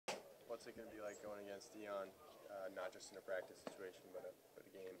what's it going to be like going against Dion, not just in a practice situation, but a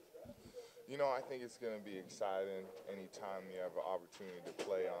game? I think it's going to be exciting anytime you have an opportunity to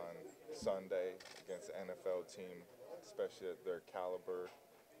play on Sunday against an NFL team, especially at their caliber.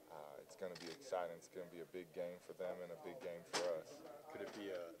 It's going to be exciting. It's going to be a big game for them and a big game for us. Could it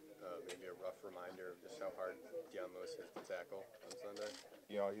be maybe a rough reminder of just how hard Dion Lewis is to tackle on Sunday?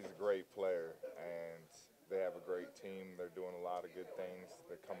 He's a great player, and they have a great team. They're doing a lot of good things.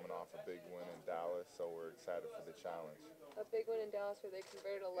 They're coming off a big win in Dallas, so we're excited for the challenge. A big win in Dallas where they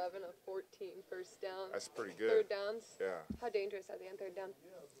converted 11 of 14 first downs. That's pretty good. Third downs. Yeah. How dangerous are they on third down?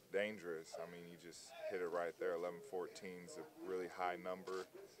 Dangerous. I mean, you just hit it right there. 11-14 is a really high number.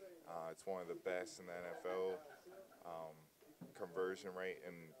 It's one of the best in the NFL. Conversion rate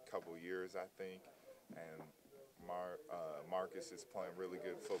in a couple years, I think. And Marcus is playing really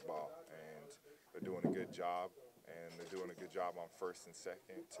good football, and they're doing a good job. And they're doing a good job on first and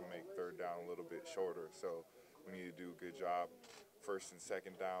second to make third down a little bit shorter. So we need to do a good job first and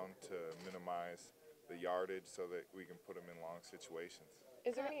second down to minimize the yardage so that we can put them in long situations.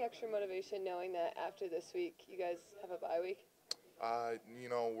 Is there any extra motivation knowing that after this week you guys have a bye week?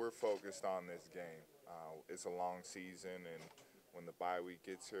 We're focused on this game. It's a long season, and when the bye week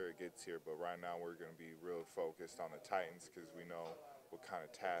gets here, it gets here. But right now we're going to be real focused on the Titans because we know what kind of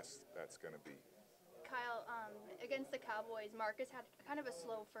task that's going to be. Kyle, against the Cowboys, Marcus had kind of a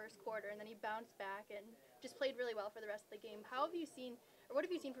slow first quarter, and then he bounced back and just played really well for the rest of the game. How have you seen, or what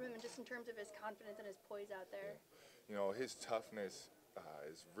have you seen from him just in terms of his confidence and his poise out there? His toughness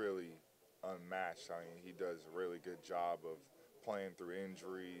is really unmatched. I mean, he does a really good job of playing through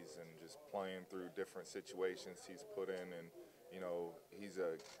injuries and just playing through different situations he's put in. And, he's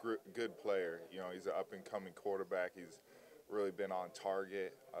a good player. He's an up-and-coming quarterback. He's really been on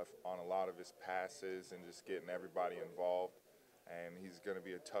target on a lot of his passes and just getting everybody involved. And he's going to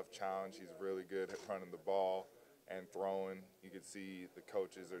be a tough challenge. He's really good at running the ball and throwing. You can see the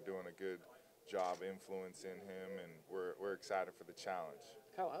coaches are doing a good job influencing him, and we're excited for the challenge.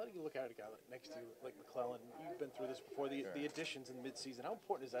 Kyle, how do you look at a guy next to you like McClellan? You've been through this before, the additions in midseason. How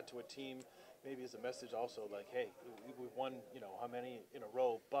important is that to a team? Maybe as a message also, like, hey, we've won, how many in a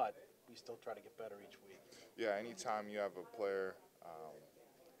row, but we still try to get better each week. Yeah, anytime you have a player,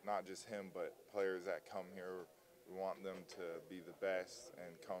 not just him, but players that come here, we want them to be the best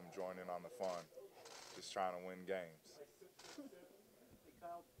and come join in on the fun, just trying to win games. Hey,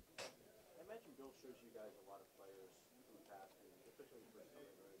 Kyle, I imagine Bill shows you guys a lot of players in the past, and especially when you first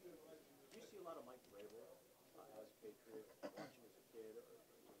come in. Do you see a lot of Mike Vrabel as a Patriot, watching as a kid, or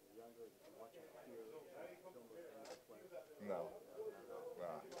when you're younger, watching a peer, film those things play? No.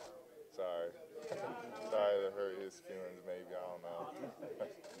 Sorry. Sorry to hurt his feelings, maybe. I don't know.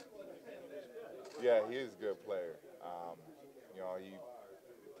 Yeah, he is a good player. He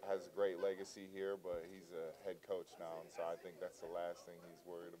has a great legacy here, but he's a head coach now, and so I think that's the last thing he's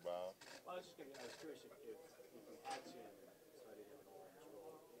worried about. Well, I was curious if you had seen him and studied him in his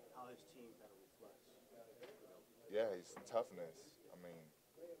role, how his team kind of reflects. Yeah, his toughness. I mean,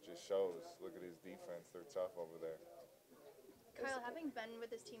 just shows. Look at his defense; they're tough over there. Kyle, having been with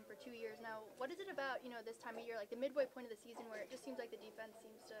this team for 2 years now, what is it about, this time of year, like the midway point of the season, where it just seems like the defense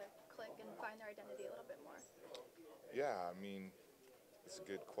seems to click and find their identity a little bit more? Yeah, I mean, it's a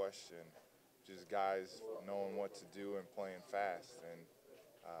good question. Just guys knowing what to do and playing fast. And,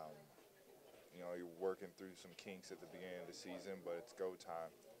 you're working through some kinks at the beginning of the season, but it's go time.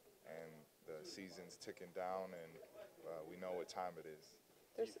 And the season's ticking down, and we know what time it is.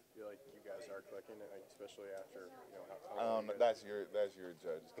 Do you feel like you guys are clicking, especially after, how that's your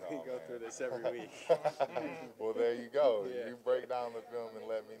judge call. We go through this every week. Well, there you go. Yeah. You break down the film and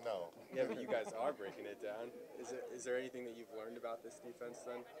let me know. Yeah, but you guys are breaking it down. Is there anything that you've learned about this defense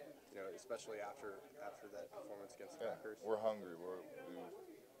then? Especially after that performance against the Packers? We're hungry.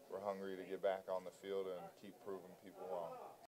 We're hungry to get back on the field and keep proving people wrong.